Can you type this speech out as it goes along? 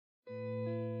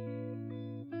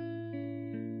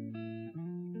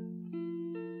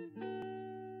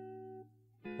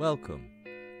Welcome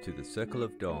to the Circle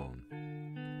of Dawn.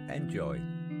 Enjoy.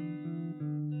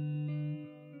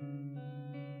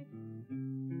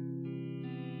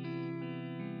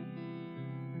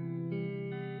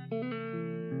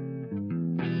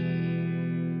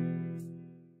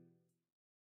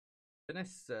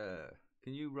 Vanessa,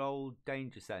 can you roll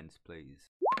danger sense,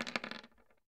 please?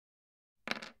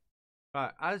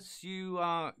 Right, as you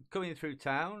are coming through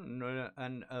town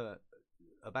and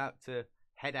about to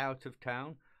head out of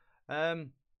town,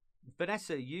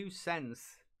 Vanessa, you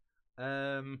sense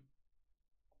something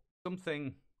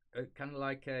kind of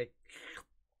like a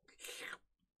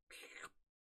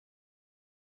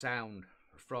sound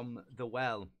from the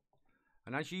well.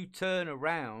 And as you turn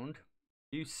around,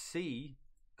 you see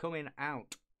coming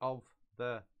out of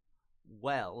the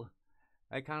well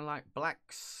a kind of like black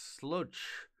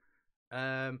sludge.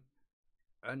 And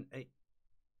it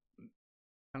kind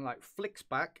of like flicks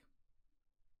back,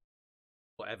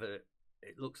 whatever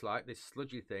it looks like, this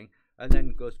sludgy thing, and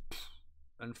then goes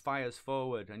and fires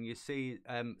forward, and you see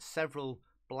several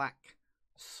black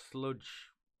sludge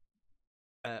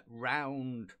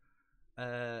round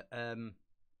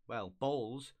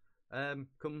balls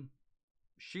come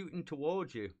shooting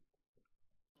towards you.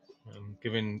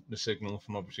 Giving the signal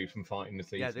from fighting the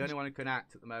thief. Yeah, the only one who can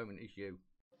act at the moment is you.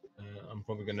 I'm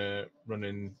probably going to run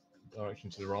in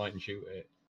direction to the right and shoot it.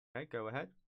 Okay, go ahead.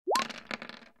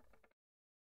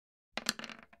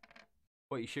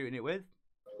 What are you shooting it with?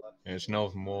 Yeah, it's an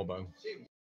elven warbow.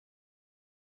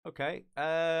 Okay.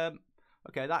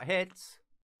 Okay, that hits.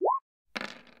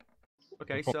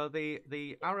 Okay, so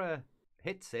the arrow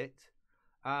hits it,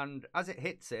 and as it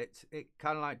hits it, it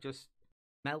kind of like just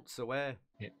melts away.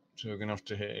 Yeah, so we're going to have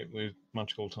to hit it with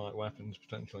magical type weapons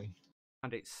potentially.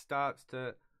 And it starts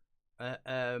to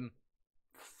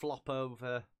flop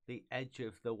over the edge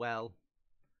of the well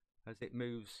as it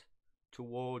moves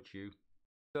towards you.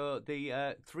 So the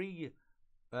a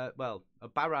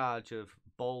barrage of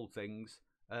ball things,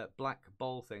 black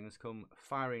ball things, come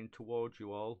firing towards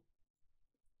you all.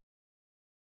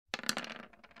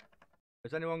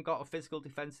 Has anyone got a physical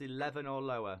defense 11 or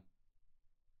lower?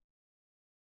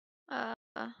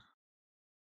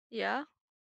 Yeah.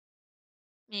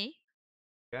 Me.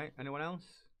 Okay, anyone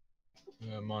else?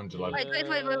 Mine's 11. Wait.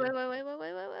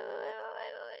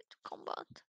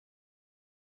 Combat.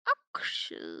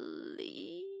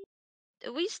 Actually,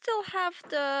 we still have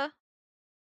the.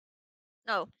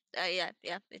 No. Yeah.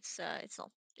 It's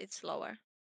not. It's lower.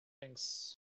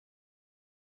 Thanks.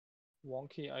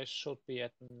 Wonky, I should be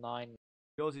at 9.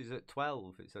 Yours is at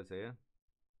 12, it says here.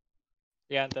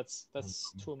 Yeah, that's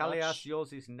too much. Kalias,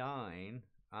 yours is 9,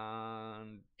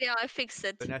 and yeah, I fixed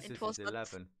it. Vanessa's It was is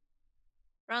 11.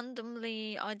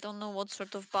 Randomly, I don't know what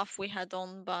sort of buff we had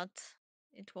on, but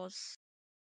it was.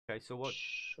 Okay, so what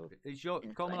Should... is your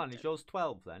Cormoran? Is yours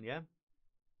 12 then? Yeah.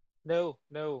 No,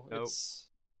 it's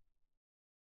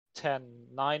 10.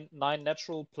 9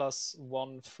 natural plus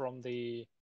 1 from the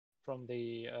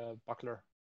buckler.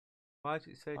 Why does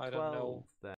it say 12 I don't know.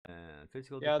 then?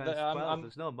 Physical defense 12.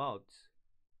 There's no mods.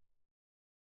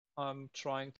 I'm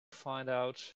trying to find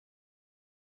out.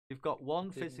 You've got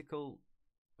one physical.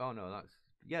 Oh no, that's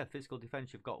physical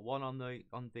defense. You've got one on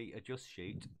the adjust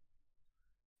sheet.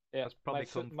 Yeah, that's probably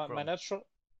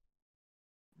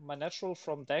my natural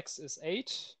from Dex is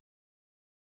 8,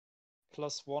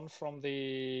 plus 1 from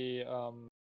the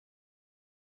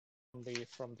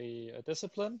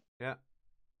discipline. Yeah.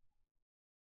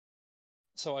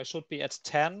 So I should be at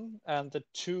 10, and the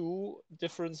 2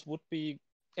 difference would be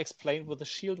explained with the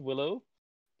shield willow,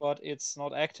 but it's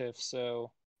not active,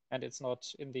 so, and it's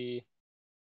not in the.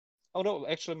 Oh no,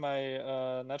 actually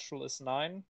my natural is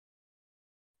 9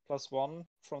 plus 1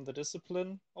 from the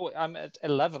discipline. Oh, I'm at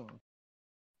 11.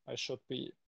 I should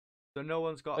be. So no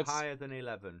one's got higher than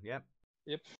 11. Yep.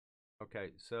 Yep.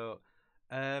 Okay, so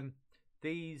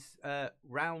these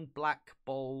round black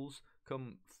balls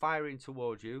come firing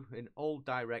towards you in all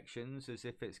directions, as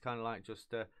if it's kind of like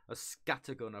just a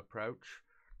scattergun approach.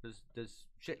 There's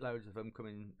shitloads of them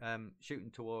coming, shooting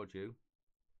towards you.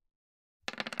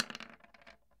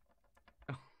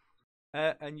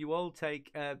 And you all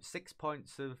take 6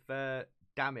 points of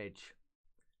damage.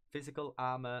 Physical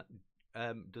armor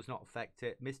does not affect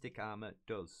it. Mystic armor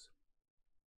does.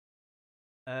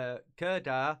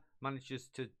 Kerdar manages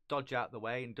to dodge out the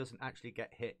way and doesn't actually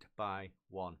get hit by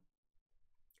 1.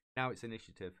 Now it's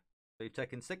initiative. So you've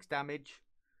taken 6 damage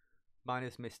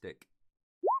minus Mystic.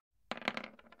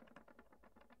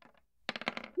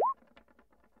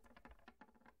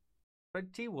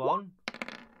 $21.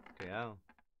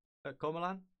 Okay,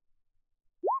 Cormoran?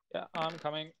 Yeah, I'm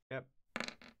coming. Yep.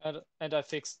 And I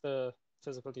fixed the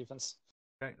physical defense.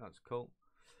 Okay, that's cool.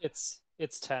 It's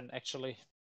 10 actually.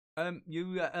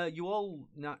 You all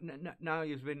now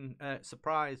you've been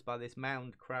surprised by this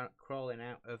mound crawling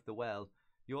out of the well.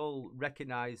 You all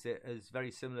recognise it as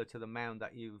very similar to the mound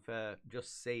that you've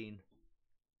just seen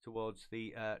towards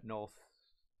the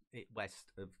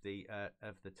west of the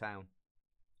town.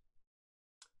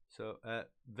 So,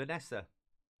 Vanessa.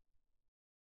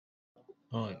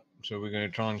 Alright, so we're going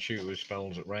to try and shoot with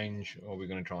spells at range, or we're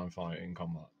going to try and fight in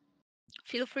combat?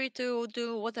 Feel free to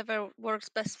do whatever works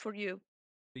best for you.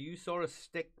 So you saw a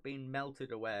stick being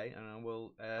melted away, and I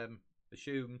will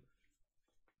assume,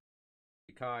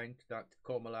 be kind, that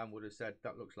Cormoran would have said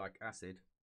that looks like acid.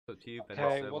 It's up to you, Okay,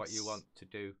 Vanessa, what you want to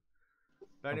do.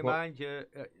 Bear in mind, you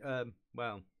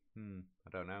well, I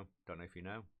don't know. Don't know if you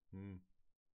know.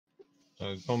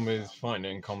 So the problem with fighting it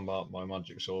in combat, my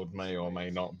magic sword may or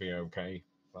may not be okay.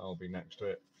 I'll be next to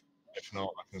it. If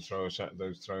not, I can throw a set of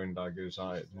those throwing daggers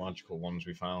at the magical ones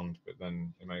we found, but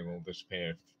then they may well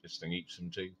disappear if this thing eats them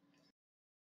too.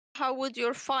 How would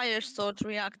your fire sword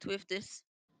react with this?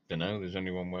 Don't know, there's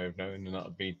only one way of knowing, and that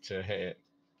would be to hit it.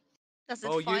 Does it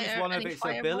Or fire use one of any its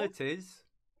fireball? abilities.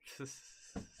 Yeah,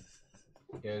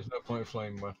 there's no point of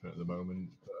flame weapon at the moment.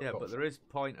 Yeah, but there is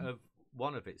point of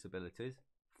one of its abilities.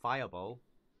 Fireball.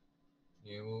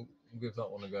 Yeah, we'll give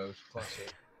that one a go. It's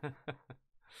classic.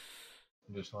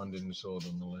 I'm just finding the sword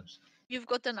on the list. You've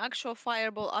got an actual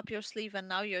fireball up your sleeve, and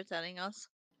now you're telling us.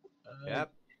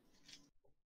 Yep.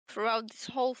 Throughout this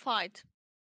whole fight.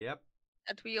 Yep.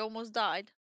 That we almost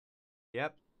died.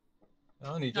 Yep.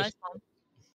 Only Nice just. one.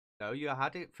 No, you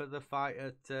had it for the fight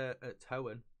at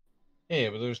Hoenn. Yeah,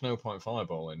 but there was no point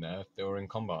fireball in there. They were in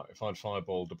combat. If I'd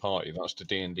fireballed the party, that's the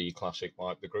D&D classic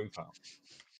wipe the group out.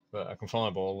 But I can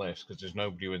fireball this because there's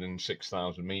nobody within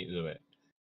 6,000 meters of it.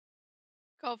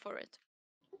 Go for it.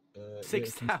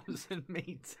 6,000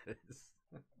 meters.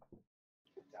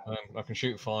 I can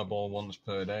shoot fireball once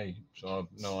per day, so I've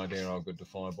no idea how good the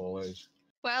fireball is.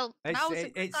 Well, now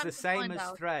It's the same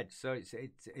as thread, so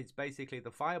it's basically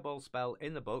the fireball spell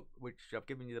in the book, which I've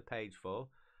given you the page for,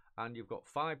 and you've got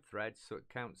 5 threads, so it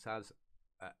counts as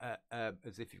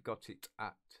if you've got it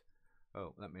at.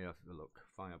 Oh, let me have a look.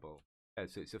 Fireball.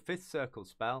 So it's a 5th circle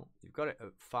spell. You've got it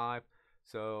at 5,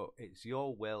 so it's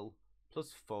your will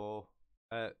plus 4.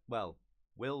 Well,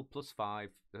 will plus 5.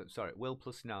 Sorry, will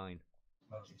plus 9.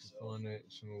 Find it.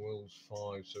 So my will's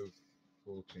 5, so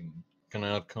 14. Can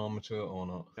I add karma to it or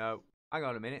not? No. Hang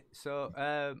on a minute. So,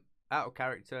 out of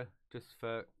character, just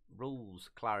for rules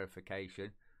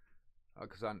clarification,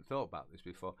 because I hadn't thought about this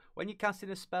before. When you're casting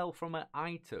a spell from an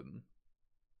item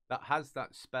that has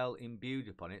that spell imbued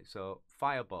upon it, so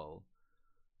fireball,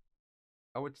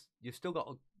 you've still got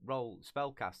to roll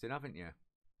spell casting, haven't you?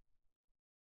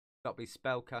 That'll be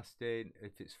spell casting.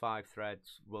 If it's 5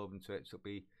 threads woven to it, so it'll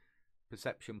be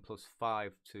perception plus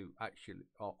 5 to actually,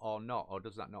 or not, or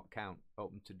does that not count?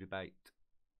 Open to debate.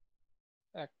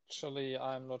 Actually,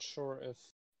 I'm not sure if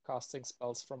casting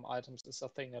spells from items is a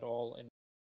thing at all in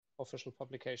official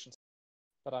publications,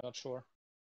 but I'm not sure.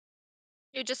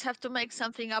 You just have to make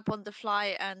something up on the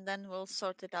fly, and then we'll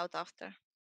sort it out after.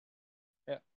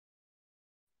 Yeah.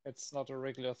 It's not a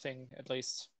regular thing, at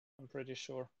least. I'm pretty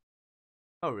sure.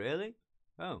 Oh, really?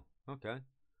 Oh, okay.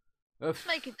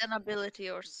 Make it an ability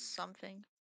or something.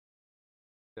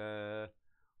 I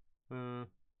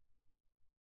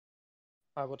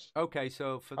would. Okay,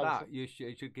 so for that, you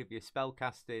should give your spell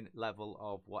casting level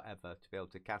of whatever to be able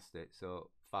to cast it. So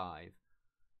 5.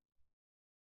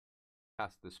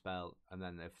 Cast the spell, and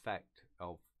then the effect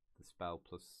of the spell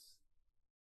plus.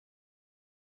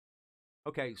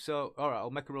 Okay, so all right,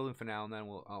 I'll make a ruling for now, and then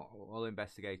I'll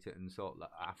investigate it and sort that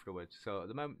afterwards. So at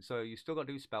the moment, so you still got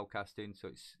to do spell casting. So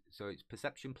it's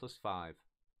perception plus 5.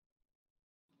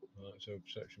 Right, so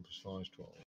perception plus 5 is 12.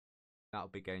 That'll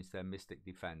be against their mystic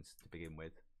defense to begin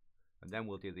with, and then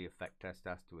we'll do the effect test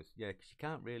afterwards. Yeah, because you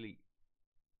can't really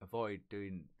avoid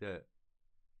doing the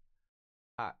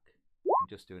attack and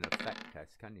just do an effect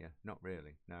test, can you? Not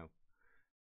really, no.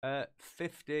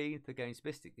 15th against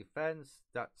mystic defense.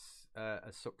 That's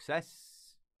a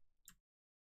success.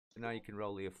 So now you can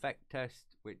roll the effect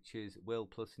test, which is will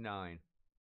plus 9.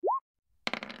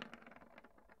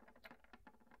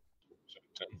 So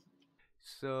 10.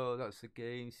 So that's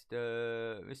against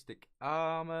mystic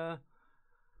armor.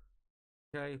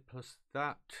 Okay, plus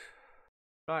that.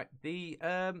 Right, the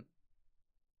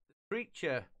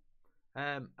creature,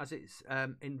 as it's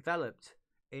enveloped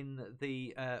in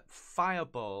the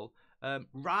fireball,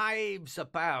 writhes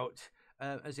about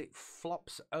as it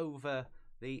flops over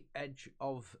the edge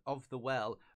of the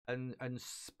well and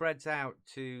spreads out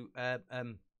to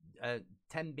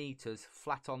 10 meters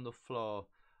flat on the floor.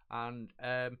 and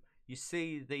you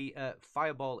see the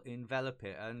fireball envelop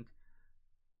it, and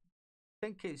I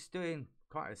think it's doing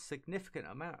quite a significant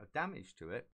amount of damage to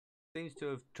it. Seems to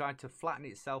have tried to flatten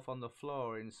itself on the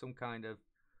floor in some kind of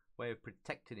way of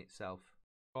protecting itself.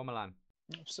 Cormoran.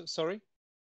 Sorry?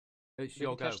 It's Didn't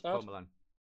your go, catch that? Cormoran.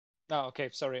 No, okay,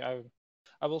 sorry. I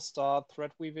will start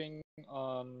thread weaving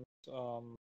and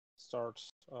start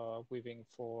weaving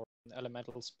for an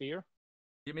elemental spear.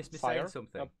 You missed me Fire. saying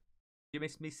something. You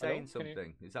missed me Hello? saying Can you-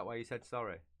 something. Is that why you said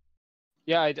sorry?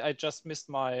 Yeah, I just missed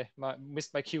my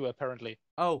cue apparently.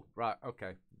 Oh, right,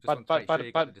 okay. Just But- want to make but- sure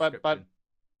you got the but- description.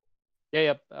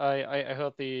 Yeah, I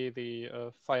heard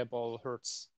the fireball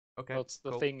hurts Okay, hurts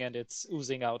the cool. thing and it's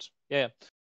oozing out. Yeah.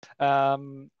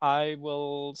 I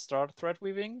will start thread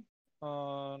weaving.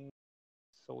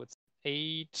 So it's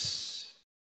 8.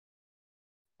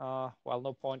 Well,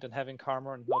 no point in having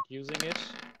karma and not using it.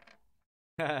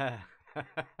 Yeah.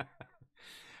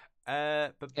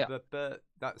 But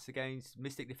that's against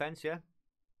Mystic Defense, yeah?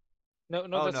 No,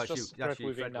 Oh, that's no, just that's thread you,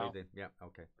 weaving thread now. weaving. Yeah,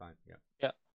 okay, fine,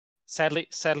 yeah.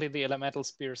 Sadly, the elemental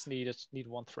spears need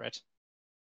 1 thread.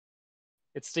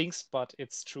 It stinks, but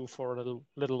it's true for a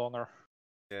little longer.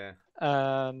 Yeah.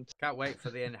 And Can't wait for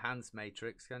the enhanced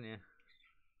matrix, can you?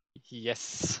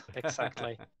 yes,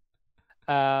 exactly.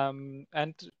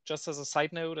 And just as a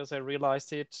side note, as I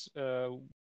realized it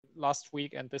last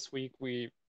week and this week,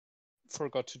 we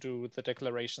forgot to do the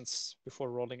declarations before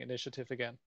rolling initiative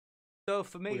again. So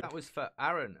for me, Weird. that was for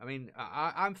Aaron. I mean,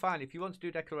 I'm fine. If you want to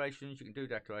do declarations, you can do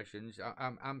declarations.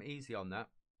 I'm easy on that.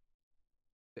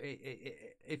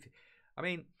 I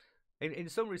mean, in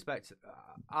some respects,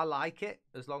 I like it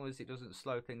as long as it doesn't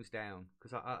slow things down,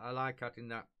 because I like adding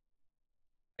that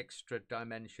extra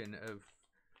dimension of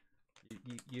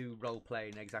you role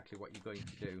playing exactly what you're going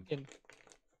to do.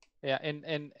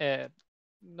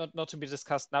 Not to be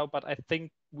discussed now, but I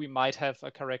think we might have a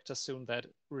character soon that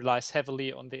relies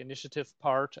heavily on the initiative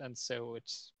part, and so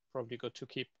it's probably good to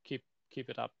keep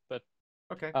it up. But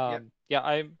Okay.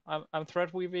 yeah, I'm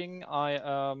thread weaving. I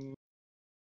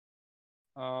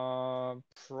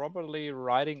probably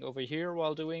riding over here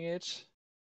while doing it.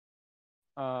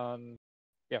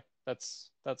 Yeah,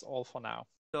 that's all for now.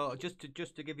 So just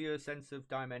to give you a sense of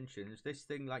dimensions, this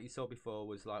thing, like you saw before,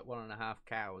 was like 1.5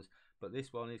 cows, but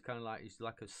this one is kind of like, it's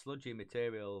like a sludgy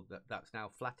material that's now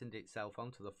flattened itself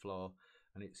onto the floor,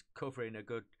 and it's covering a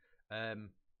good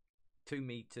 2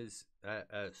 meters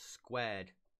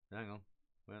squared. Hang on,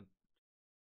 well,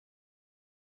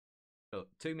 so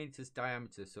 2 meters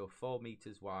diameter, so 4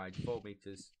 meters wide, 4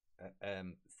 meters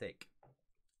thick.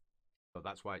 So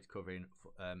that's why it's covering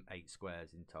 8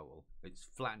 squares in total. It's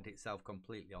flattened itself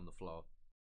completely on the floor.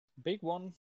 Big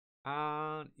one.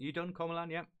 You done, Cormoran?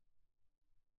 Yeah.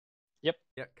 Yep.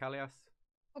 Yeah, Kalias.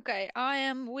 Okay, I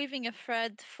am weaving a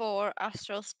thread for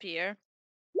Astral Spear.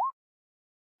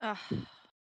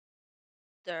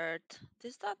 Dirt.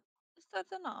 Is that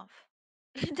enough?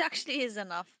 It actually is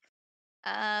enough.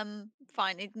 Fine.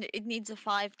 It needs a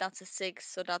 5. That's a 6,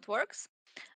 so that works.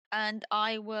 And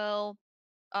I will,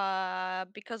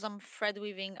 because I'm thread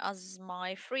weaving as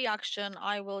my free action,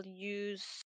 I will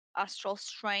use Astral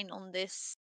Strain on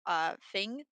this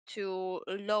thing to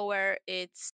lower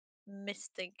its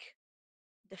mystic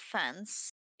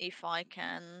defense if I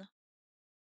can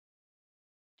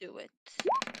do it.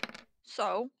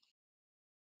 So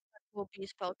that will be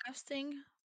spellcasting.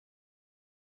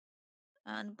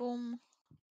 And boom.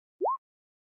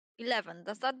 11.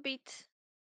 Does that beat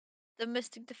the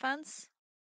mystic defense?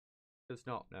 Does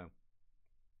not, no.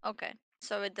 Okay,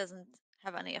 so it doesn't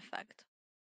have any effect.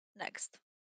 Next.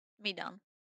 Me done.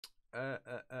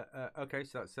 Okay,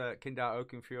 so that's Kindar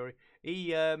Oaken Fury.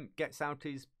 He gets out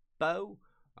his bow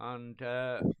and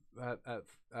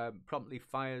promptly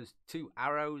fires 2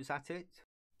 arrows at it.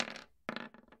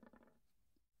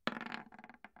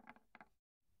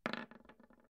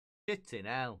 Shit in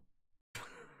hell.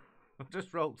 I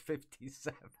just rolled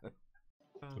 57.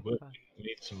 Oh,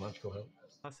 Need some magical help.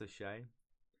 that's a shame.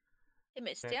 He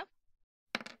missed, Okay. yeah?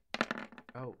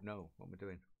 Oh no, what am I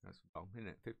doing? That's wrong, isn't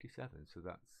it? 57, so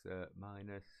that's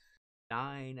minus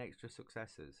 9 extra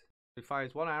successes. He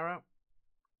fires 1 arrow.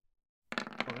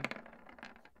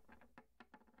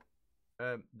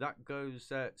 That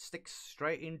goes sticks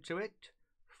straight into it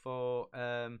for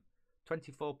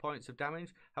 24 points of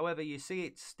damage. However, you see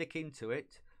it stick into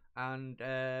it, and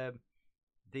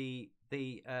the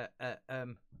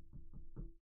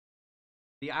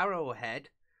arrowhead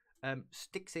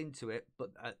sticks into it,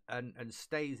 but and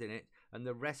stays in it, and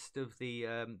the rest of the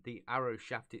arrow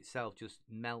shaft itself just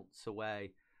melts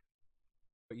away.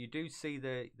 But you do see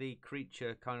the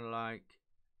creature kind of like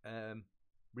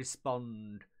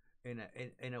respond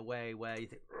in a way where you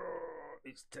think, "Oh,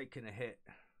 it's taken a hit."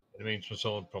 It means my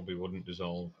sword probably wouldn't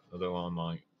dissolve, although I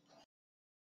might.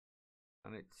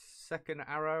 And its second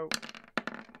arrow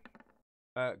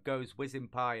goes whizzing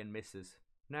by and misses.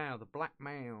 Now the Black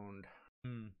Mound.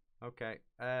 Okay.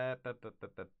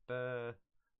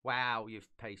 Wow,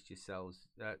 you've paced yourselves,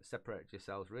 separated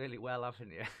yourselves really well,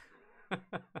 haven't you?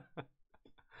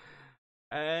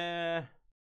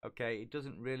 Okay, it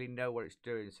doesn't really know what it's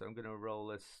doing, so I'm going to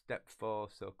roll a step 4.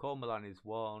 So Cormoran is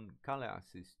 1,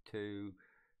 Kalias is 2,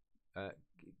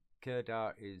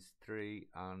 Kerdar is 3,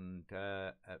 and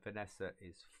Vanessa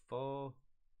is 4.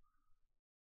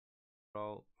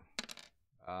 Roll.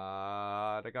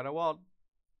 I got a 1.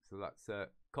 So that's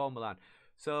Cormoran.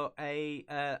 So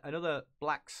another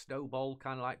black snowball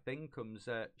kind of like thing comes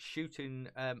shooting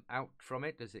out from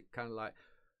it as it kind of like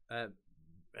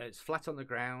it's flat on the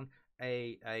ground.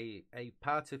 A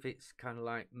part of its kind of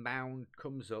like mound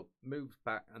comes up, moves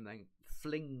back, and then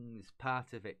flings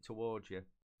part of it towards you.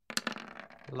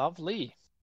 Lovely.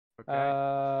 Okay.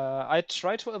 I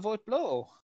try to avoid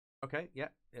blow. Okay. Yeah,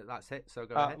 that's it. So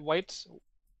go ahead. Wait.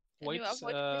 Can you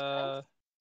avoid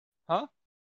Huh?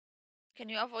 Can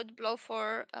you avoid blow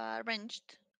for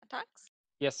ranged attacks?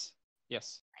 Yes.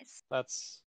 Yes.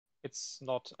 Nice. It's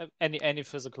not any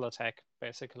physical attack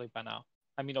basically by now.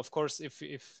 I mean, of course, if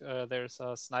there's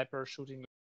a sniper shooting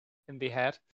in the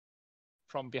head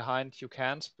from behind, you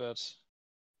can't. But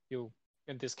you,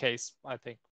 in this case, I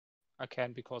think I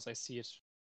can because I see it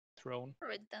thrown. All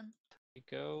right then. We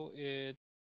go it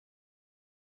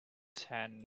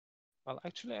 10. Well,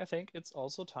 actually, I think it's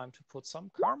also time to put some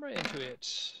karma into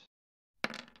it.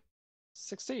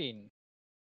 16.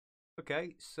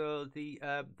 Okay, so the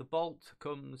bolt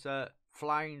comes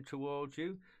flying towards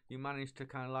you. You manage to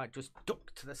kind of like just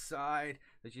duck to the side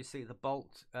as you see the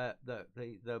bolt,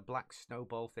 the black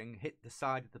snowball thing hit the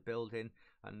side of the building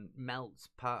and melts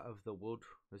part of the wood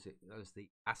as the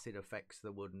acid affects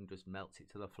the wood and just melts it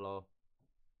to the floor.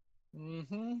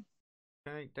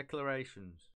 Okay,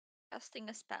 declarations. Casting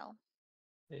a spell.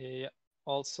 Yeah,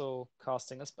 also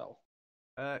casting a spell.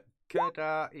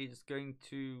 Kerdar is going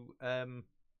to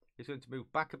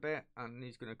move back a bit, and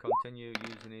he's going to continue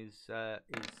using his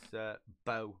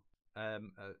bow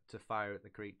to fire at the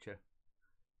creature.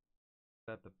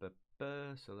 So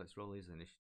let's roll his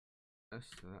initiative.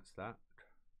 So that's that.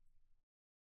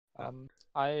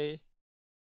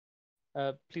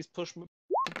 Please push me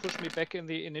back in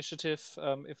the initiative.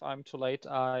 If I'm too late,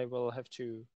 I will have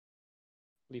to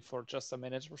leave for just a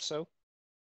minute or so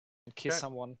and kiss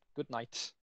someone. Good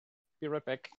night. Be right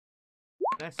back.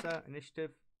 Vanessa,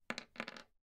 initiative.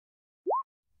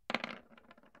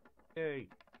 Yay.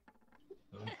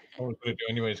 I was going to do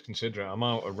anyway is consider it. I'm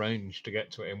out of range to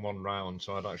get to it in one round,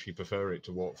 so I'd actually prefer it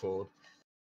to walk forward.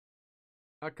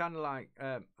 I kind of like.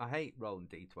 I hate rolling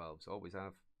d12s. Always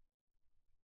have.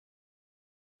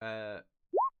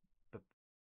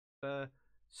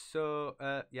 So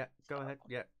yeah, go ahead.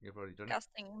 Yeah, you've already done it.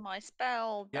 Casting my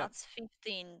spell. Yep. That's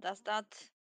 15. Does that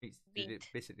beat?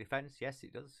 Basic defense. Yes,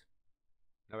 it does.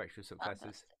 No extra successes.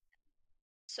 Fantastic.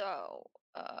 So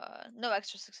no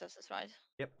extra successes, right?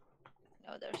 Yep.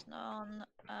 No, there's none,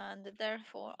 and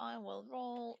therefore I will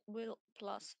roll will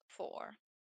plus 4.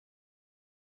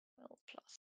 Will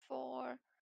plus 4.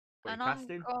 What are And you I'm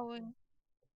casting? going.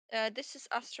 This is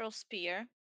Astral Spear.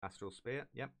 Astral Spear.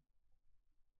 Yep.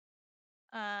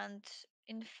 And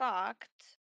in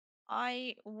fact,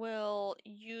 I will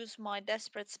use my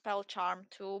Desperate Spell Charm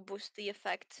to boost the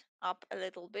effect up a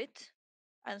little bit.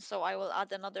 And so I will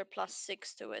add another plus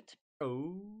 6 to it.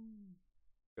 Oh,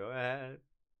 go ahead.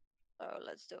 So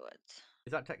let's do it.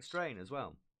 Is that tech strain as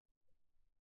well?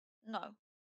 No.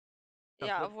 No,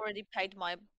 Yeah, blood- I've already paid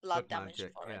my blood damage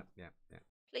magic. for Yeah, it. yeah.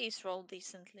 Please roll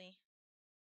decently.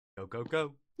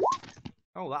 Go.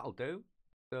 Oh, that'll do.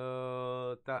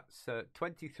 So that's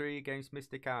 23 against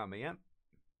Mystic Armor, yeah?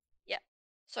 Yeah.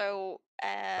 So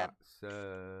That's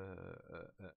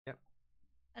yep.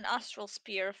 an astral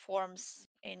spear forms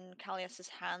in Callias's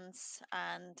hands,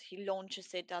 and he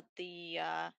launches it at the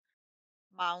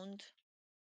mound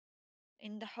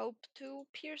in the hope to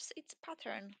pierce its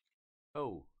pattern.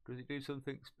 Oh, does it do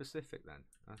something specific then?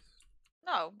 That's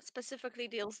No, specifically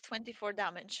deals 24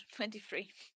 damage. 23.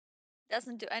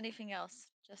 Doesn't do anything else.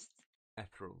 Just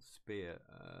Ethereal Spear.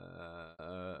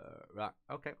 Right,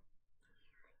 okay.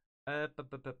 Oh,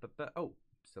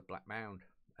 it's a Black Mound.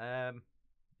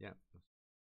 Yeah.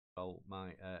 Roll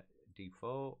my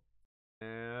D4.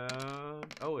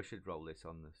 And oh, I should roll this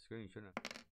on the screen, shouldn't I?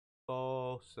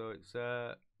 4. So it's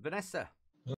Vanessa.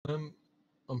 I'm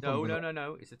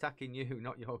No. It's attacking you,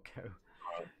 not your go.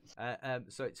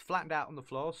 So it's flattened out on the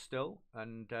floor still,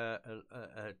 and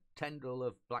a tendril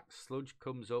of black sludge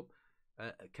comes up,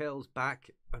 curls back,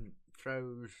 and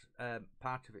throws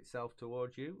part of itself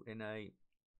towards you in a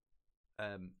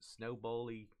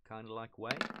snowbally kind of like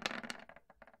way,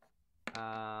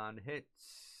 and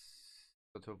hits.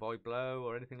 Got to avoid blow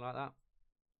or anything like that?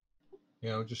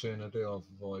 Yeah, I was just saying I do have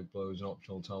avoid blow as an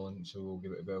optional talent, so we'll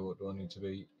give it a go. What do I need to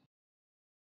beat?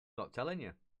 Not telling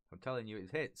you. I'm telling you it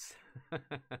hits.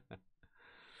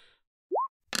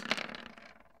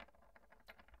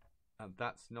 And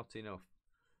that's not enough.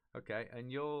 Okay,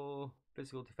 and your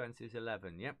physical defense is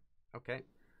 11. Yep. Okay.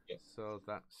 Yep. So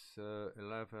that's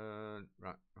 11.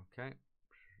 Right. Okay.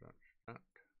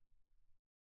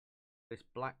 This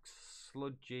black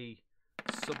sludgy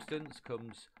substance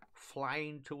comes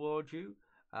flying towards you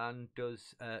and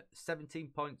does 17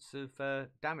 points of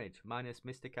damage minus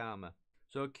Mystic Armor.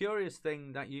 So a curious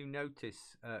thing that you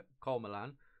notice,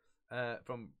 Cormoran,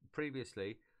 from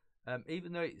previously,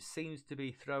 even though it seems to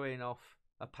be throwing off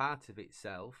a part of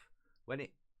itself, when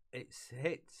it's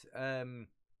hit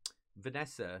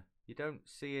Vanessa, you don't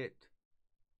see it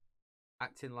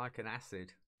acting like an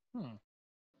acid.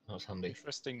 That's handy.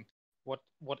 Interesting. What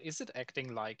is it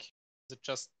acting like? Is it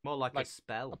just more like a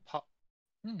spell?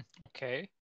 Okay.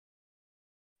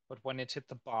 But when it hit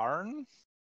the barn?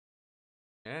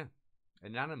 Yeah.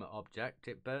 Inanimate object,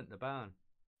 it burnt the barn.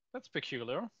 That's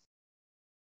peculiar.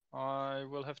 I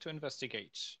will have to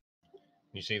investigate.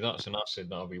 You see, that's an acid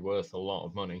that'll be worth a lot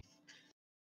of money.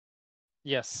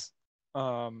 Yes.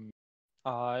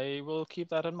 I will keep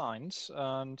that in mind.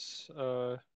 And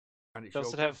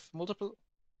does it have multiple?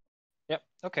 Yep.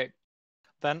 Okay.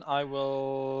 Then I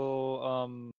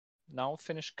will now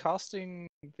finish casting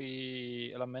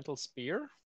the elemental spear.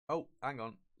 Oh, hang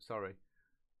on. Sorry.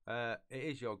 It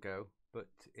is your go, but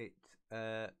it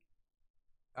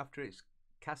after it's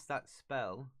cast that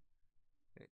spell,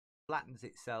 it flattens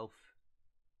itself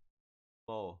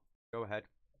more. Go ahead.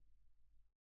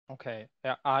 Okay.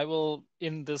 Yeah, I will,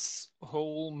 in this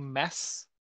whole mess,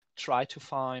 try to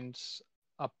find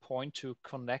a point to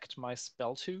connect my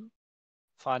spell to,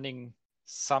 finding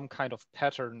some kind of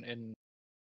pattern in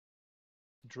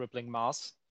dribbling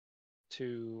mass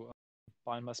to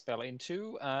bind my spell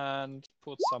into and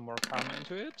put some more karma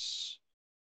into it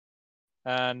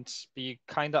and be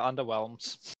kind of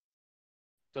underwhelmed.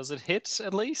 Does it hit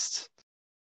at least?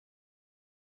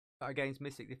 Against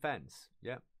Mystic Defense,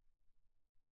 yeah.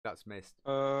 That's missed.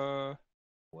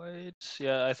 Wait.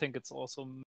 Yeah, I think it's also...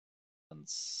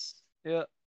 Yeah.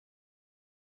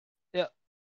 Yeah.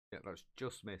 Yeah, that's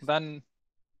just missed. Then...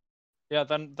 Yeah,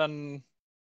 then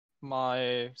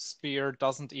my spear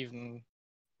doesn't even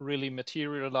really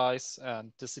materialize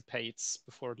and dissipates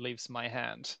before it leaves my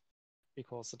hand,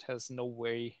 because it has no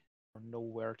way or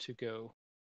nowhere to go.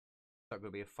 That's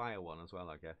going to be a fire one as well,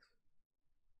 I guess.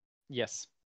 Yes.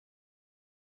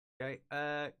 Okay,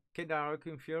 Kindar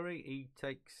Oaken Fury, he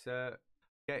takes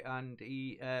okay, and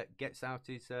he gets out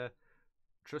his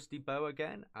trusty bow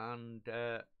again and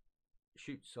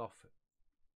shoots off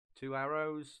 2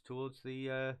 arrows towards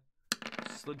the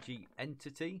sludgy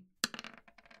entity.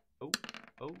 Oh,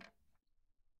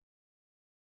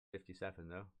 57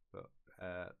 though, but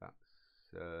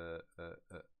that's 2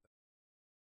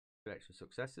 extra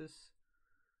successes.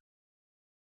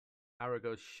 Arrow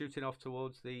goes shooting off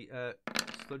towards the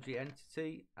sludgy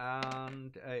entity,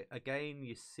 and again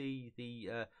you see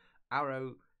the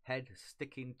arrow head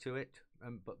sticking to it,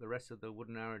 but the rest of the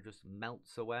wooden arrow just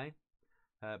melts away,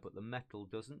 but the metal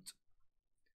doesn't,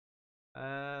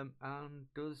 and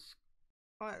does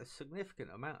quite a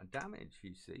significant amount of damage.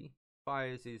 You see,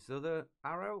 fires his other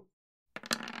arrow,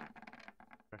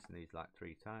 pressing these like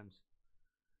 3 times,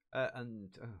 okay,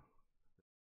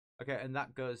 and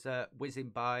that goes whizzing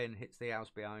by and hits the house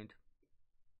behind.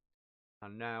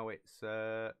 And now it's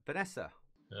Vanessa.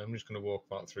 I'm just going to walk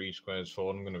about 3 squares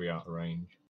forward. I'm going to be out of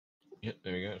range. Yep,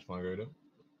 there we go. It's my go to.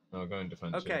 I'll go in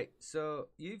defensive. Okay, so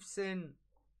you've seen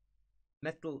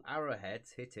metal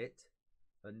arrowheads hit it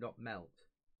and not melt.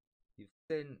 You've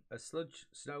seen a sludge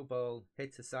snowball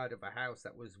hit the side of a house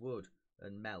that was wood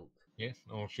and melt. Yeah,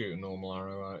 I'll shoot a normal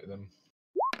arrow out of them.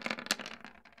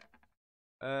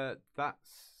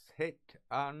 That's hit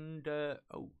and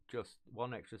just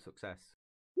 1 extra success.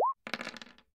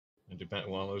 I did better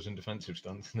while I was in defensive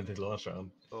stance than I did last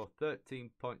round. So 13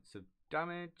 points of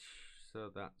damage. So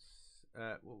that's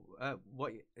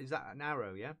what is that? An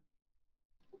arrow, yeah?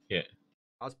 Yeah.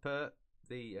 As per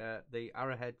the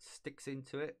arrowhead sticks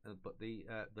into it, but the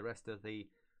rest of the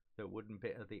wooden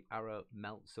bit of the arrow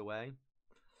melts away.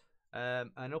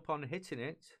 And upon hitting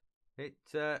it, it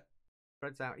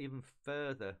spreads out even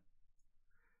further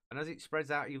And as it spreads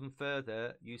out even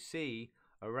further, you see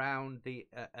around the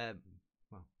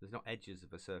well, there's not edges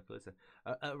of a circle, is there?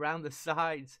 Around the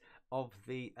sides of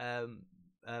the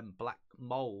black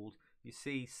mold, you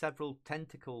see several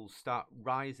tentacles start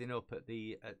rising up at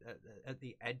the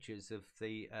edges of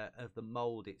the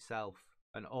mold itself,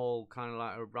 and all kind of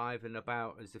like arriving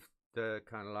about as if they're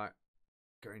kind of like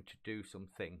going to do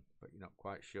something, but you're not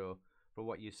quite sure. From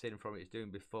what you've seen from it's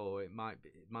doing before, it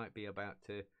might be about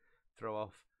to throw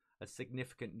off a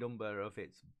significant number of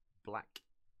its black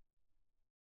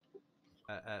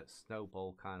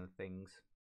snowball kind of things.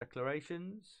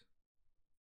 Declarations.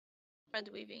 Thread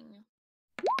weaving.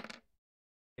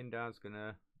 Kindar's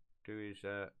gonna do his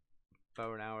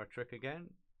bow and arrow trick again,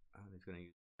 and he's gonna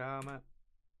use karma.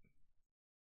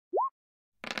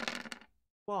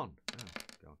 1. Oh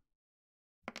god!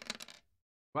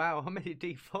 Wow, how many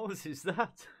d4s is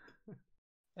that?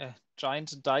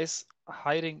 Giant dice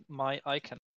hiding my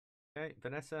icon. Okay,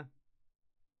 Vanessa.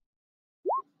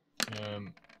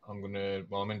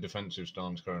 I'm in defensive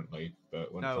stance currently,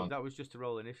 but when No, that was just to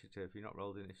roll initiative. You're not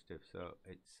rolled initiative, so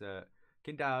it's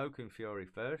Kindar Oaken Fury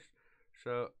first.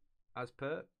 So, as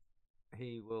per,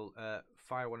 he will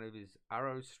fire one of his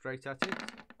arrows straight at it.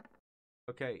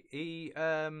 Okay, he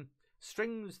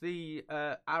strings the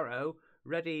arrow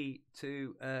ready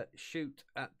to shoot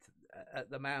at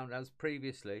the mound as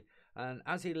previously, and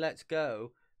as he lets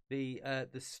go, the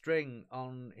string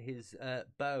on his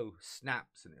bow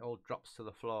snaps and it all drops to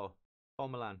the floor.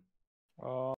 Milan.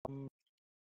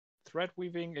 Thread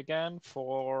weaving again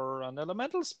for an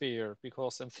elemental spear,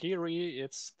 because in theory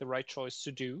it's the right choice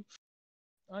to do.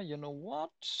 You know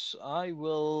what? I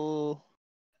will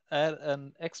add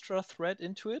an extra thread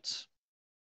into it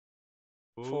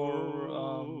for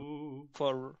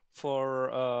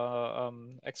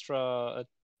extra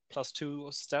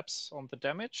 +2 steps on the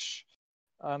damage,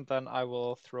 and then I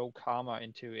will throw karma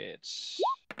into it.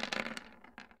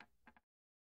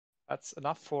 That's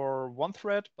enough for 1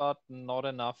 thread, but not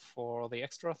enough for the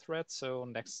extra thread, so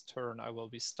next turn I will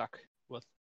be stuck with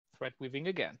thread weaving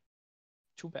again.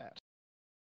 Too bad.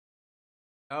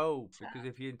 Oh, because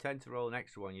if you intend to roll an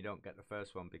extra one, you don't get the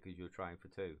first one because you're trying for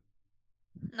 2.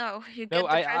 No, you get No,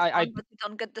 the first one, but you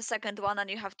don't get the second one, and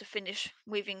you have to finish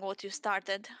weaving what you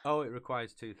started. Oh, it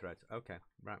requires 2 threads. Okay,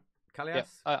 right.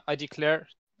 Kalias? Yeah, I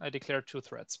declare 2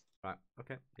 threads. Right,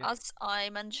 okay. Yeah. As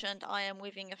I mentioned, I am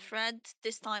weaving a thread.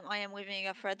 This time I am weaving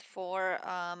a thread for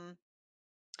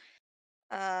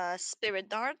spirit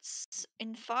darts,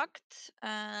 in fact,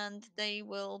 and they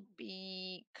will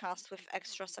be cast with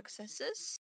extra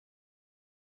successes.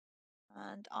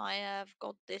 And I have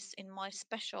got this in my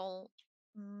special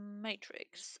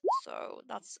matrix, so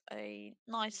that's a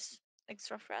nice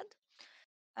extra thread.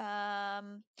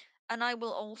 And I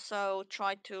will also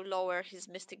try to lower his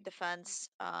mystic defense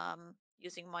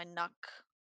using my knack.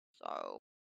 So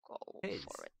go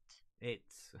for it.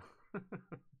 It's.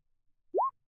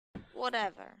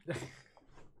 Whatever.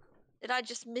 Did I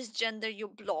just misgender you,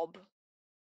 Blob?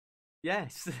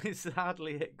 Yes, it's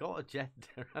hardly got a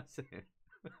gender, has it?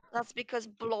 That's because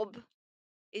Blob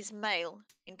is male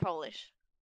in Polish.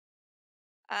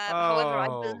 Oh, however, I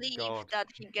believe God. that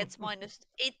he gets minus.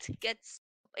 It gets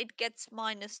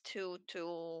 -2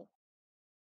 to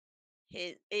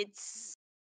its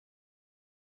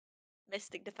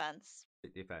mystic defense.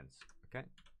 Defense. Okay.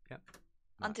 Yep.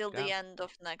 Until the end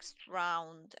of next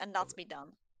round, and that's me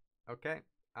done. Okay.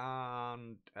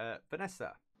 And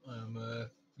Vanessa. I'm going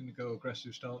to go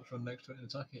aggressive stance, run next to it and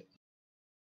attack it.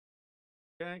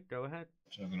 Okay, go ahead.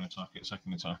 So I'm going to attack it,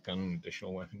 second attack and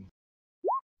additional weapon.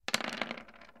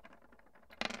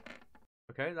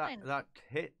 Okay, that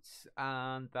hits,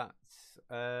 and that's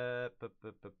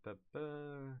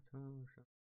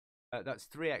that's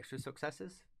 3 extra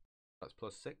successes. That's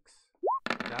 +6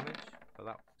 damage for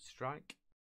that strike.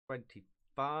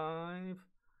 25.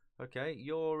 Okay,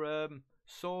 your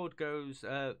sword goes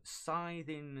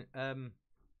scything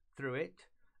through it.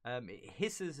 It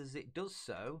hisses as it does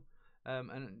so,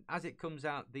 and as it comes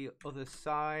out the other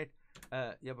side,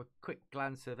 you have a quick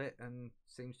glance of it and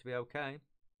seems to be okay.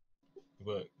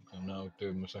 But I'm now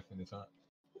doing my second attack.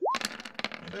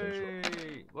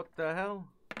 Hey, what the hell?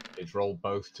 It's rolled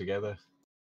both together,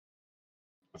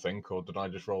 I think, or did I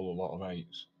just roll a lot of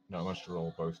 8s? No, I must have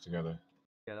rolled both together.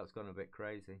 Yeah, that's gone a bit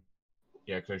crazy.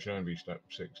 Yeah, because it should only be step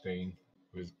 16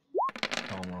 with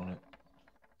armor on it.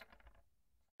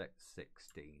 Step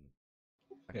 16.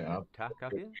 Yeah, Attack,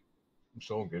 have you?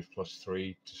 Sword gives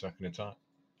 +3 to second attack.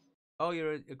 Oh,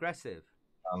 you're aggressive.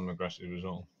 I'm aggressive as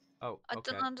well. Oh, I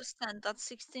okay. don't understand. That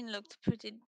 16 looked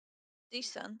pretty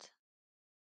decent.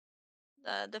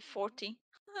 The 40.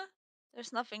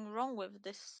 There's nothing wrong with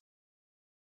this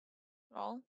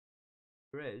roll.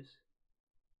 There is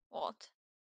What?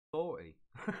 40.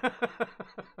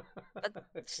 But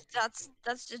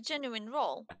that's a genuine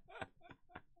roll.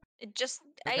 It just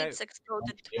Okay. 8's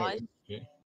exploded Yeah, twice. yeah.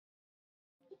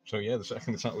 So yeah, the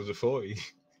second attack was a 40.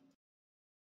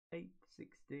 8,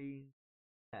 16,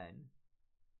 10,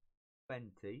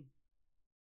 20.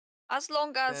 As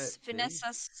long as 30.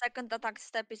 Vanessa's second attack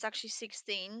step is actually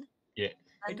 16, Yeah.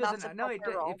 then It that's a doesn't. No,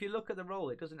 proper roll. if you look at the roll,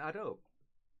 it doesn't add up.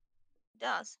 It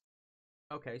does.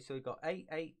 Okay, so we got 8,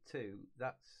 8, 2.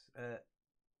 That's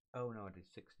oh no, I did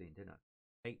 16, didn't I?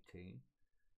 18,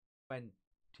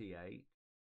 28,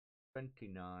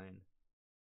 29,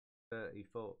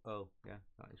 34. Oh yeah,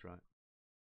 that is right.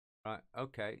 Right.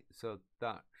 Okay, so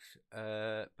that's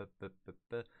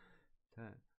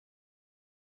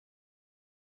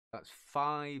that's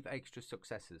 5 extra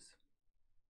successes.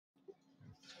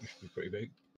 This should be pretty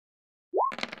big.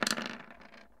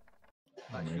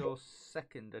 That's your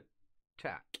second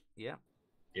attack. Yeah.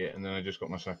 Yeah, and then I just got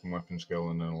my second weapon skill,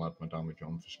 and then I'll add my damage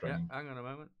on for straining. Yeah, hang on a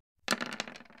moment.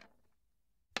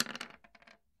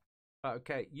 Right,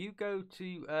 okay, you go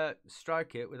to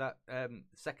strike it with that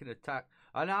second attack,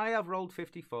 and I have rolled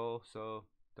 54, so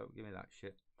don't give me that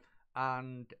shit.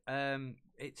 And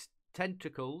its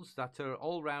tentacles that are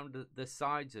all round the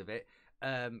sides of it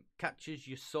catches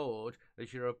your sword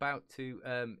as you're about to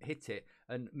hit it,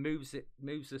 and moves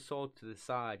the sword to the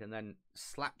side, and then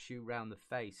slaps you round the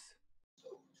face.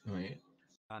 Oh yeah.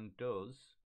 And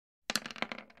does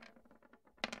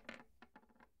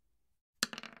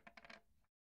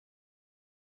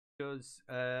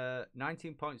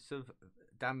 19 points of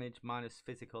damage minus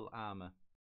physical armor.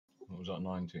 What was that,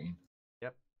 19?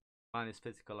 Yep, minus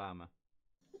physical armor.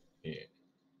 Yeah.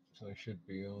 So I should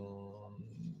be on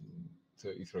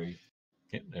 33.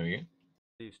 Yep, there we go.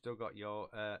 You've still got your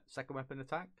second weapon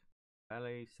attack.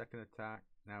 Melee, second attack.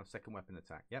 Now second weapon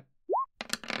attack. Yep.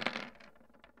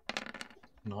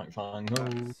 Night Fang, no.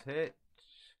 That's hit.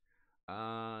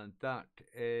 And that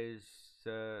is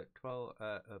 12.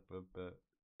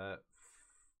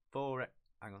 4.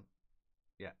 Hang on.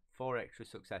 Yeah, 4 extra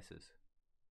successes.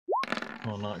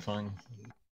 Oh, Night Fang.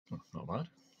 Not bad.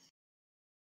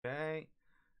 Okay.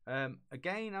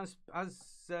 Again, as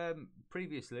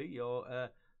previously, your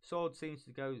sword seems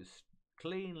to go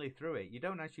cleanly through it. You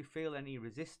don't actually feel any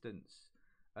resistance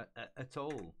at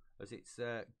all as it's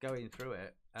going through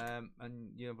it.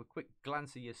 And you have a quick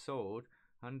glance at your sword,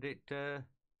 and it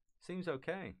seems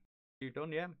okay. You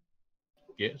done, yeah?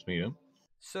 Yeah, it's me done.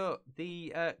 So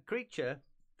the creature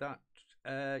that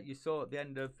you saw at the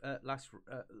end of the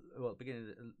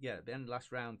end of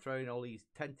last round, throwing all these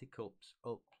tentacles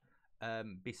up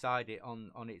beside it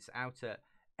on its outer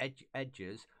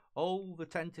edges, all the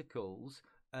tentacles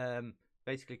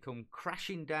basically come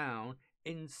crashing down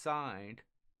inside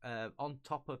on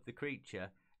top of the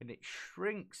creature, and it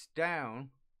shrinks down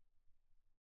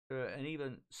to an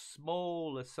even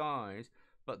smaller size.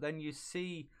 But then you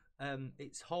see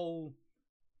its whole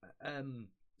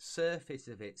surface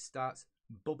of it starts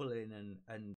bubbling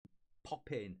and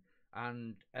popping,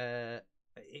 and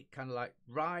it kind of like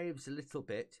writhes a little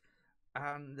bit,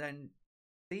 and then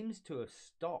seems to have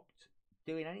stopped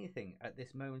doing anything at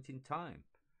this moment in time.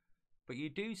 But you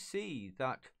do see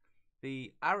that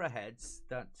the arrowheads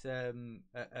that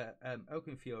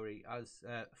Oakenfury has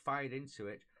fired into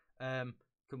it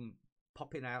come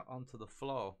popping out onto the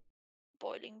floor.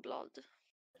 Boiling blood.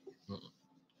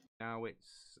 Now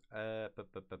it's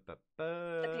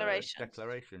Declarations.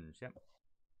 Declarations, yep.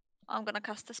 I'm gonna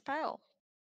cast a spell.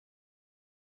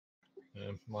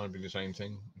 Might be the same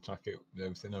thing. Attack it with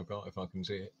everything I've got if I can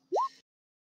see it.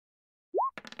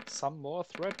 Some more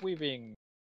thread weaving.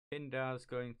 Pindar's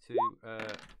going to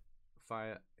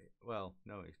fire. Well,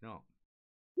 no, he's not.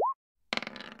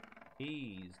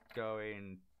 He's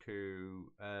going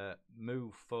to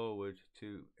move forward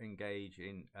to engage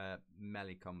in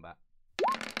melee combat.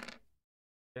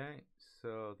 Okay,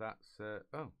 so that's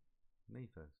oh, me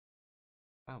first.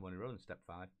 I'm on a run, step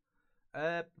 5.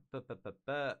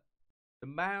 The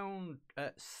mound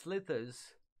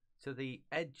slithers to the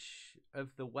edge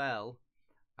of the well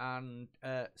and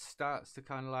starts to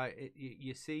kind of like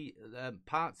you see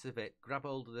parts of it grab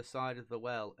hold of the side of the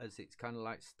well as it's kind of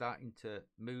like starting to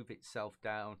move itself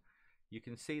down. You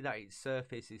can see that its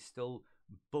surface is still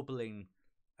bubbling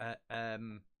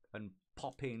and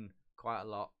popping quite a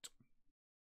lot.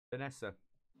 Vanessa,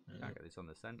 I'll get this on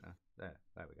the center. There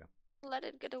we go. Let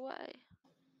it get away.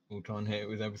 We'll try and hit it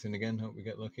with everything again. Hope we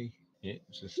get lucky. Yeah,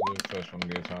 this is the first one to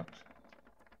be attacked.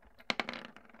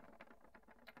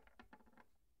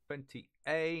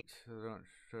 28.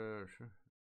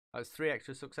 That's 3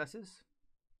 extra successes.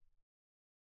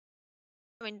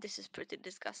 I mean, this is pretty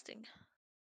disgusting.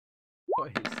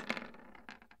 What is?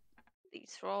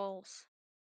 These rolls.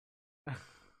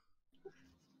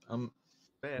 I'm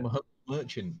Fair. a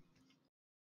merchant.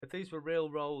 If these were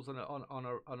real rolls on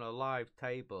a live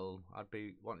table, I'd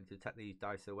be wanting to take these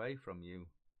dice away from you.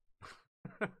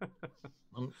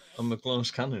 I'm a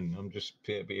glass cannon. I'm just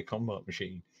here to be a combat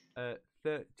machine.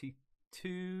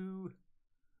 32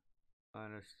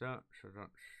 minus that.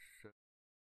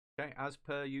 Okay, as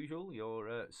per usual,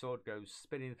 your sword goes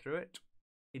spinning through it.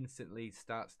 Instantly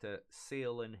starts to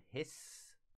seal and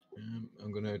hiss.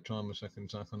 I'm going to try my second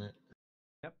attack on it.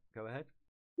 Yep, go ahead.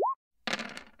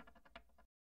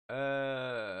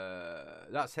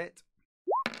 That's hit.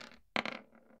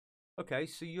 Okay,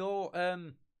 so your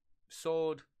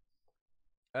sword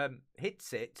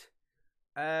hits it,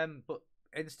 but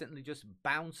instantly just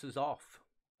bounces off.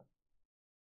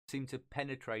 Seem to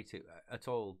penetrate it at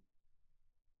all.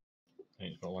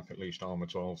 It's got like at least armor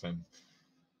 12 then.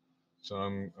 So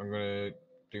I'm going to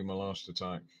do my last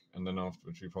attack, and then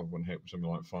afterwards we probably want to hit with something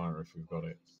like fire if we've got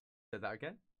it. Say that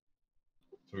again.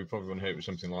 So we probably want to hit with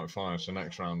something like fire. So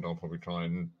next round I'll probably try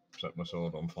and set my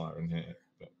sword on fire and hit it,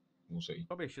 but we'll see.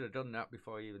 Probably should have done that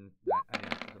before you even.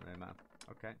 Doesn't really matter.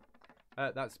 Okay,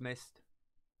 that's missed.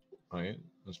 Right,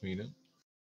 that's me then.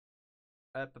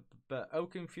 But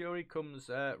Oaken Fury comes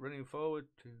running forward.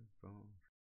 2, 4.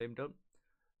 Him done.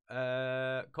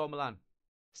 Cormoran.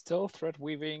 Still thread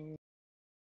weaving.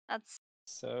 That's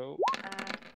So.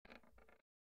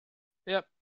 Yep.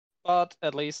 But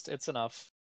at least it's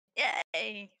enough.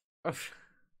 yay.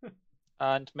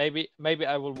 And maybe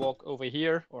I will walk over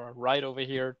here or right over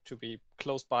here to be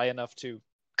close by enough to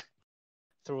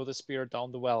throw the spear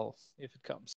down the well if it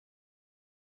comes.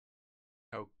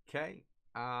 Okay,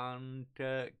 and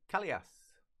Kalias.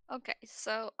 Okay,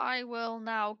 so I will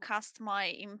now cast my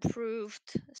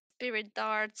improved spirit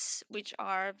darts, which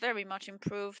are very much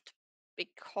improved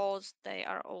because they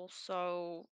are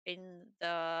also in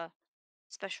the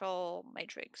special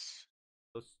matrix.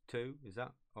 +2, is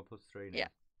that? Or +3 now? Yeah.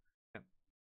 Yep.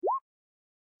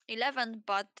 11,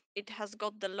 but it has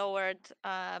got the lowered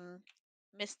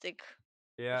mystic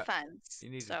Yeah, defense. you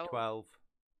need so... a 12.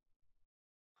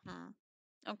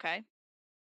 Okay.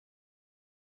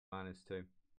 -2.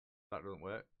 That doesn't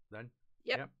work then?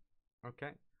 Yep.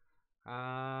 Okay.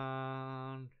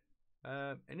 And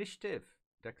initiative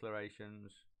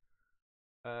declarations.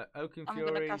 Oaken I'm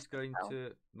gonna Fury is cast a going spell.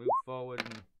 to move forward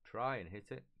and try and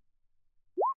hit it.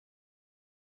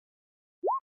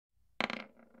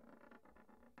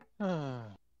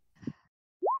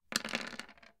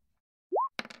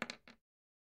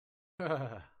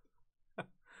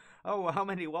 Oh, how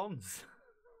many ones?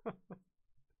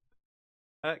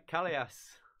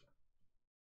 Kalias.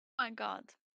 My god.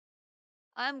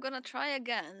 I'm gonna try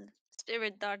again.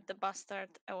 Spirit dart the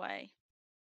bastard away.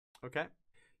 Okay.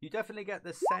 You definitely get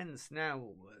the sense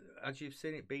now, as you've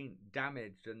seen it being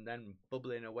damaged and then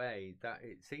bubbling away, that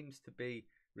it seems to be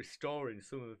restoring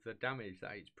some of the damage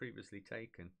that it's previously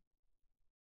taken.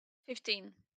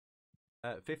 15.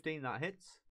 15, that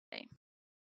hits. Okay.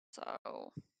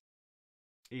 So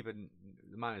Even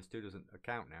the -2 doesn't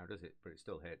account now, does it? But it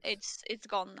still hits. it's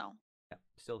gone now. Yeah,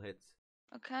 still hits.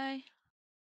 Okay.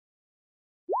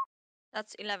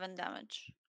 That's 11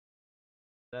 damage.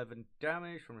 11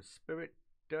 damage from a spirit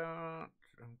dart.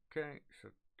 Okay,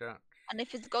 so that's... And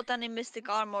if it's got any mystic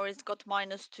armor, it's got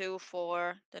 -2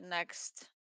 for the next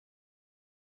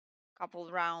couple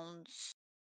rounds.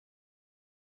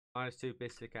 -2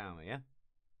 mystic armor, yeah?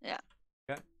 Yeah.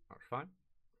 Okay, that's fine.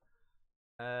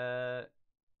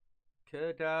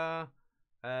 Kerdar,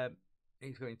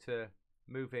 he's going to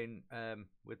move in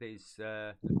with his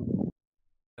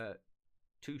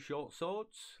 2 short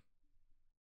swords.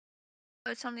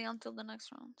 Oh, it's only until the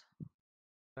next round.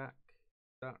 That.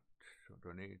 What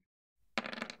do I need?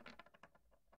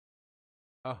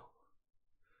 Oh.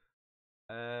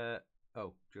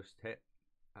 Just hit.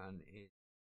 And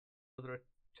another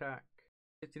attack.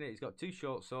 Hitting it. He's got 2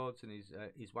 short swords and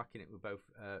he's whacking it with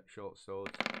both short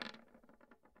swords.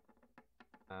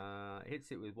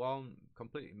 Hits it with one,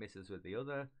 completely misses with the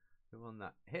other. The one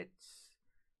that hits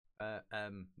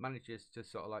manages to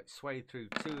sort of like sway through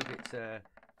 2 of its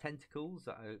tentacles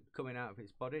that are coming out of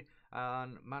its body,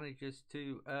 and manages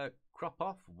to crop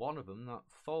off one of them that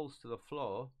falls to the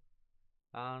floor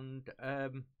and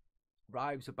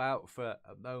writhes about for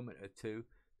a moment or 2,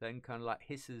 then kind of like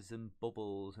hisses and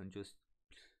bubbles and just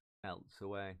melts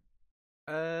away.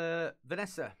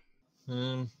 Vanessa.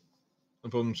 No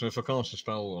problem. So if I cast a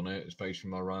spell on it, it's basically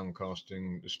my round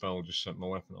casting the spell just set my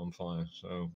weapon on fire.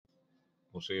 So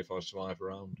We'll see if I survive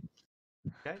around.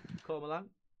 Okay, Cormoran.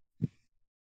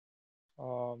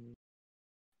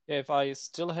 Yeah, if I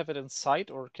still have it in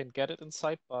sight or can get it in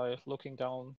sight by looking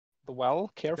down the well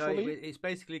No, carefully. it's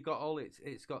basically got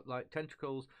it's got like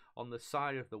tentacles on the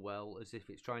side of the well as if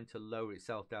it's trying to lower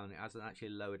itself down. It hasn't actually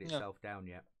lowered itself down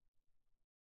yet.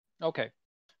 Okay.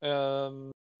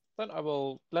 Then I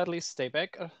will gladly stay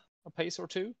back a pace or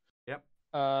two. Yep.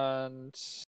 And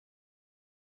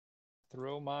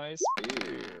throw my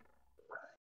spear.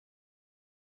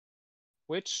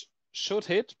 Which should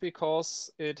hit because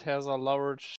it has a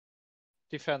lowered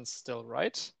defense still,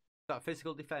 right? Is that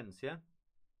physical defense, yeah?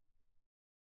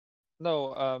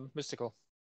 No, mystical.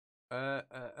 No,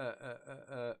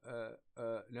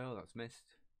 that's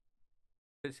missed.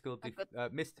 Physical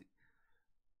mystic.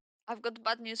 I've got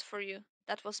bad news for you.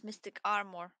 That was mystic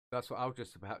armor. That's what I was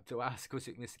just about to ask. Was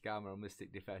it mystic armor or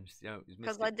mystic defense? No, it was mystic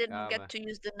Because I didn't armor. get to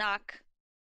use the knack.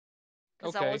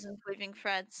 Because Okay. I wasn't weaving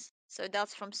threads. So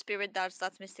that's from spirit darts.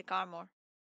 That's mystic armor.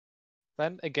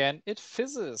 Then again, it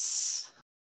fizzes.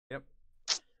 Yep.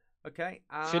 Okay.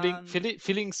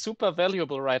 Feeling super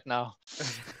valuable right now.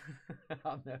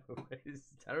 I know,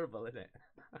 it's terrible, isn't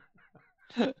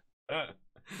it?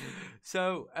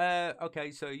 So,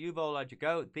 okay, so you've all had your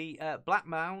go. The black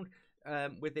mound,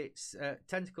 with its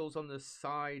tentacles on the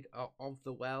side of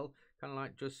the well, kind of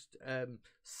like just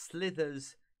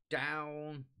slithers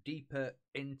down deeper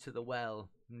into the well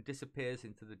and disappears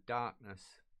into the darkness.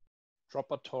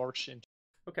 Drop a torch into.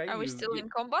 Okay. Are we still in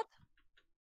combat?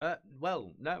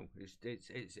 Well, no,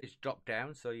 it's dropped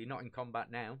down, so you're not in combat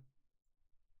now.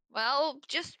 Well,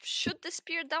 just shoot the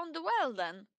spear down the well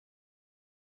then.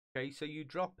 Okay, so you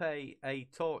drop a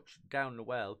torch down the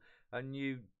well, and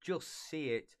you just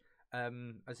see it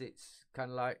as it's kind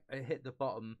of like it hit the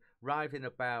bottom, writhing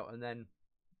about, and then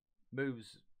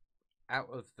moves out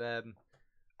of the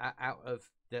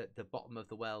bottom of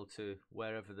the well to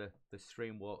wherever the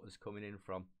stream water's coming in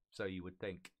from. So you would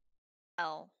think.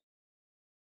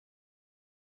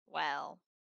 Well.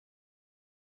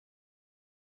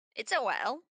 It's a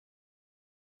well.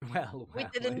 Well, We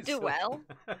didn't do well.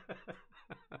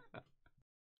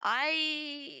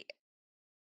 I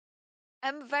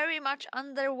am very much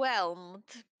underwhelmed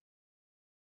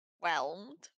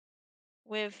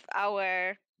with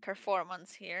our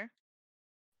performance here.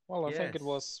 Well, I think it Yes.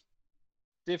 was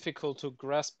difficult to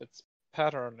grasp its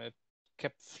pattern. It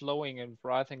kept flowing and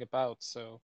writhing about,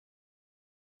 so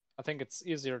I think it's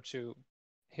easier to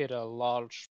hit a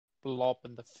large blob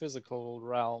in the physical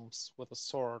realms with a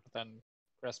sword than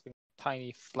grasping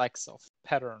tiny flecks of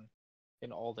pattern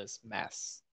in all this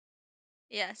mess.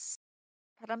 Yes,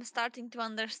 but I'm starting to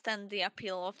understand the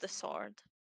appeal of the sword.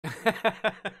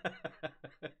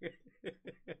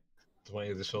 The way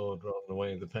of the sword rather than the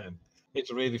way of the pen.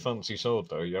 It's a really fancy sword,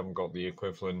 though. You haven't got the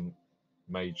equivalent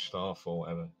mage staff or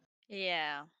whatever.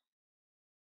 Yeah.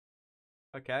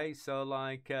 Okay, so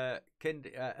like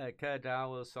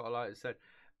Kerdal was sort of like said,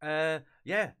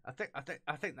 yeah, I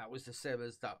think that was the same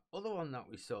as that other one that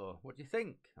we saw. What do you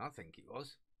think? I think it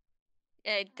was.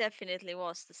 Yeah, it definitely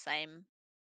was the same.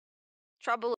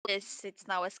 Trouble is, it's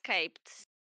now escaped.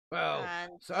 Well,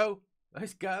 and so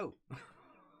let's go.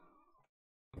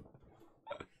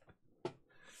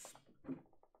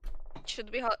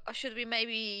 should we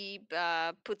maybe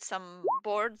put some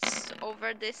boards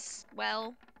over this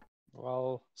well?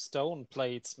 Well, stone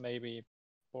plates maybe.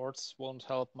 Boards won't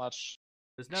help much.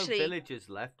 There's no Actually- villagers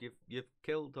left. You've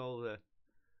killed all the.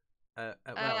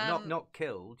 Well, not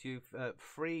killed. You've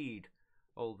freed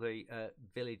all the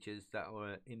villagers that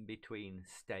were in between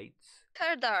states.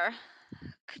 Kerdar,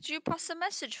 could you pass a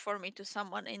message for me to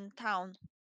someone in town?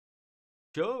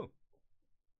 Sure.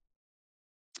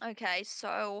 Okay,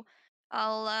 so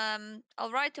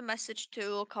I'll write a message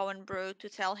to Cohen Brew to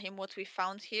tell him what we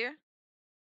found here,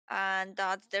 and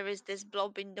that there is this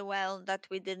blob in the well that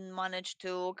we didn't manage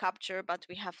to capture, but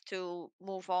we have to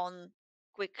move on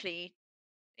quickly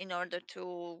in order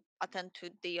to attend to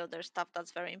the other stuff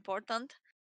that's very important,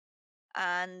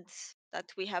 and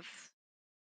that we have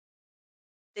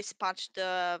dispatched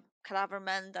the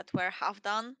cadavermen that were half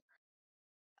done,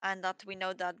 and that we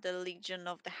know that the Legion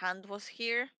of the Hand was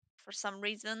here for some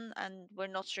reason, and we're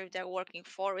not sure if they're working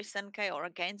for Isenkei or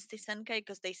against Isenkei,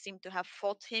 because they seem to have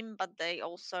fought him, but they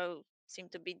also seem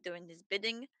to be doing his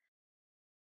bidding.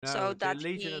 No, So the that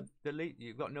Legion he- of the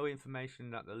you've got no information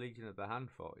that the Legion of the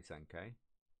Hand fought Isenkei.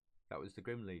 That was the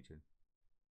Grim Legion.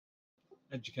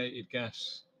 Educated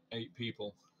guess, 8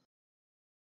 people.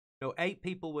 No, 8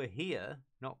 people were here,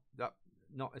 not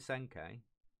Isenkei.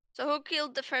 So who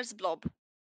killed the first blob?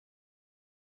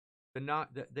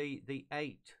 The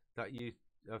 8 that you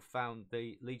have found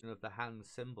the Legion of the Hand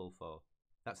symbol for.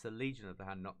 That's the Legion of the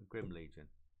Hand, not the Grim Legion.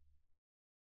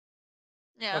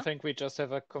 Yeah. I think we just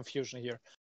have a confusion here.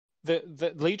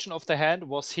 The Legion of the Hand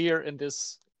was here in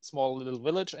this small little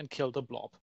village and killed a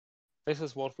blob. This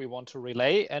is what we want to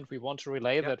relay, and we want to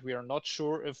relay that we are not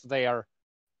sure if they are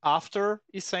after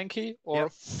Isenki or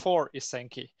for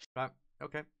Isenki. Right.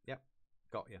 Okay. Yep.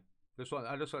 Got you.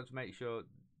 I just wanted to make sure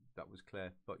that was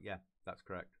clear. But yeah, that's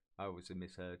correct. I obviously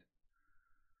misheard.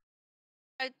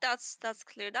 That's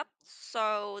cleared up.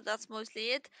 So that's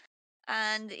mostly it.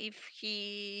 And if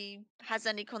he has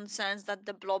any concerns that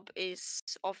the blob is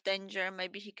of danger,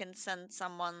 maybe he can send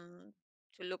someone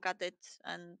to look at it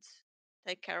and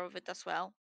take care of it as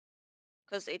well.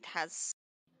 Because it has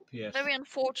Yes. very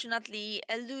unfortunately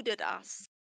eluded us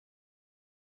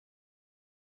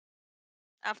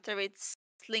after it's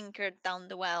slinkered down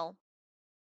the well,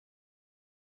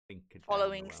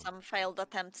 following some failed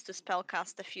attempts to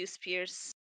spellcast a few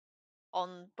spears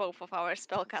on both of our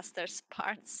spellcasters'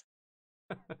 parts.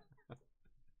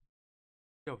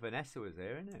 So Vanessa was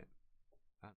there, isn't it?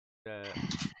 And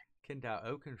Kindout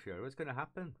Oakenfury. What's going to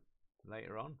happen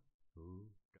later on? Ooh,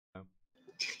 don't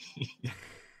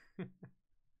know.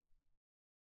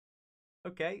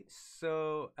 Okay,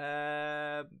 so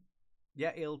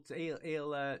yeah, he'll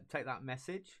take that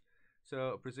message.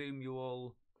 So I presume you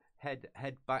all head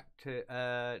back to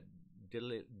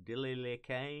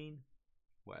Dillilicane,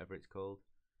 whatever it's called.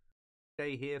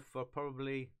 Stay here for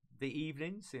probably the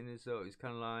evening, seeing as though it's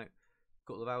kind of like a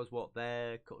couple of hours walk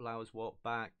there, a couple of hours walk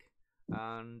back,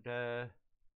 and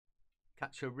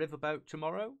catch a riverboat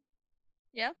tomorrow.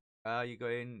 Yeah. You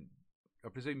going? I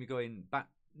presume you're going back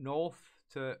north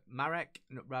to Marek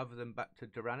rather than back to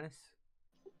Duranis.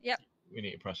 Yep. We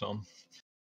need to press on.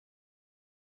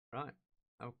 Right.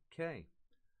 Okay.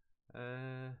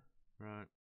 Right.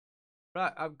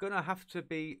 Right. I'm gonna have to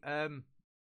be. I'm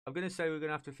gonna say we're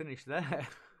gonna have to finish there.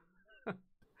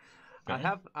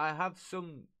 Okay. I have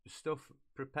some stuff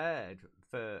prepared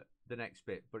for the next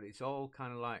bit, but it's all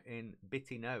kind of like in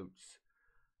bitty notes.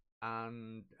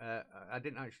 And I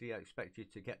didn't actually expect you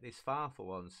to get this far for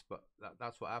once, but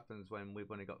that's what happens when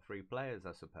we've only got 3 players,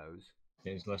 I suppose.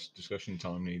 There's less discussion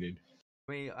time needed.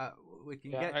 We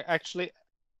can Yeah, get.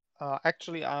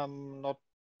 actually, I'm not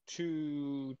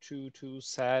too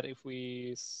sad if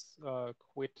we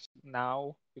quit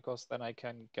now, because then I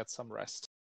can get some rest.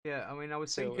 Yeah, I mean, I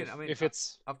was So thinking. if- I mean, if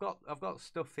it's- I've got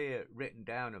stuff here written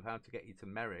down of how to get you to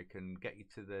Merrick and get you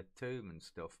to the tomb and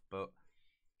stuff, but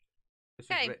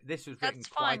this was written that's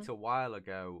quite fine. a while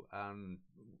ago and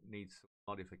needs some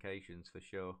modifications for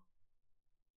sure.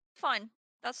 Fine.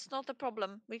 That's not a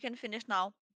problem. We can finish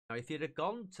now. Now, if you'd have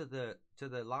gone to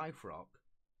the life rock,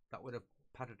 that would have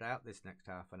padded out this next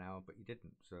half an hour, but you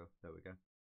didn't. So there we go.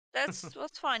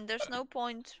 That's fine. There's no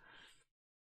point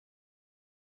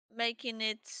making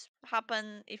it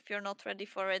happen if you're not ready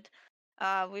for it.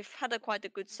 We've had quite a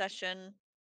good session.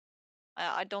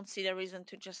 I don't see the reason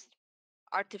to just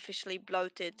artificially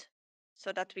bloat it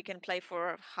so that we can play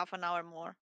for half an hour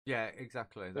more. Yeah,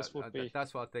 exactly. This would be-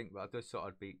 That's what I think. But I just thought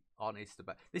I'd be honest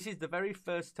about. This is the very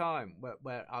first time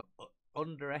where I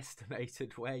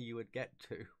underestimated where you would get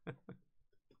to.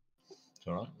 It's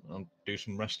all right. I'll do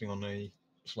some resting on a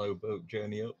slow boat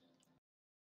journey up.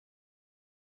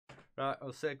 Right,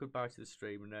 I'll say goodbye to the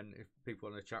stream, and then if people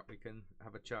want to chat, we can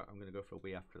have a chat. I'm going to go for a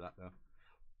wee after that, though.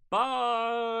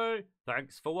 Bye!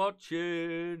 Thanks for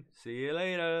watching. See you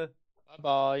later.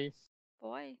 Bye-bye.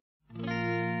 Boy.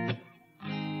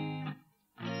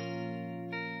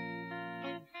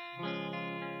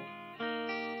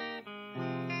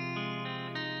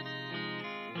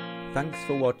 Thanks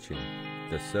for watching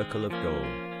The Circle of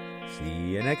Dawn.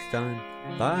 See you next time.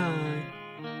 Bye.